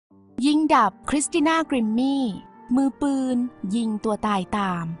ยิงดับคริสติน่ากริมมี่มือปืนยิงตัวตายต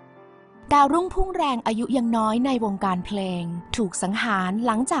ามดาวรุ่งพุ่งแรงอายุยังน้อยในวงการเพลงถูกสังหารห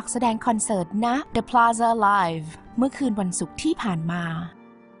ลังจากแสดงคอนเสิร์ตณ The Plaza Live เมื่อคืนวันศุกร์ที่ผ่านมา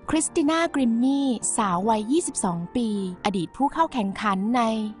คริสติน่ากริมมี่สาววัย 22 ปี อดีตผู้เข้าแข่งขันใน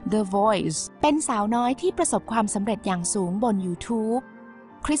The Voice เป็นสาวน้อยที่ประสบความสำเร็จอย่างสูงบน YouTube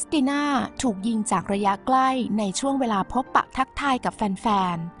คริสติน่าถูกยิงจากระยะใกล้ในช่วงเวลาพบปะทักทายกับแฟ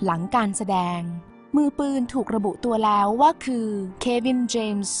นๆหลังการแสดงมือปืนถูกระบุตัวแล้วว่าคือ Kevin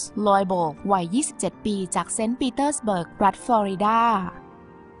James Loibl วัย 27 ปีจากเซนต์ปีเตอร์สเบิร์ก รัฐฟลอริดา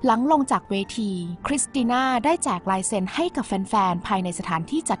หลังลงจากเวทีคริสติน่าได้แจกลายเซ็นให้กับแฟนๆภายในสถาน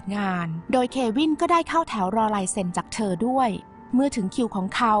ที่จัดงานโดยเควินก็ได้เข้าแถวรอลายเซ็นจากเธอด้วยเมื่อถึงคิวของ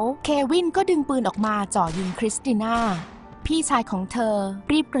เขาเควินก็ดึงปืนออกมาจ่อยิงคริสติน่าพี่ชายของเธอ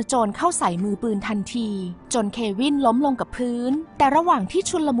รีบกระโจนเข้าใส่มือปืนทันทีจนเควินล้มลงกับพื้นแต่ระหว่างที่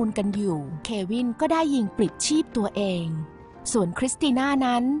ชุลมุนกันอยู่เควินก็ได้ยิงปลิดชีพตัวเองส่วนคริสติน่า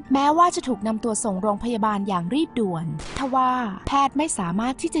นั้นแม้ว่าจะถูกนำตัวส่งโรงพยาบาลอย่างรีบด่วนทว่าแพทย์ไม่สามา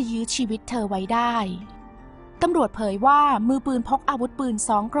รถที่จะยื้อชีวิตเธอไว้ได้ตำรวจเผยว่ามือปืนพกอาวุธปืน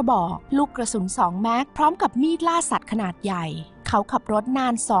2 กระบอกลูกกระสุน2 แม็กพร้อมกับมีดล่าสัตว์ขนาดใหญ่เขาขับรถนา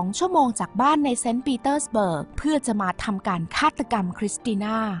น2 ชั่วโมงจากบ้านในเซนต์ปีเตอร์สเบิร์กเพื่อจะมาทำการฆาตกรรมคริสติ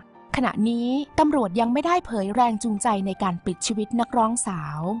น่าขณะนี้ตำรวจยังไม่ได้เผยแรงจูงใจในการปลิดชีวิตนักร้องสา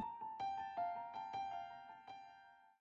ว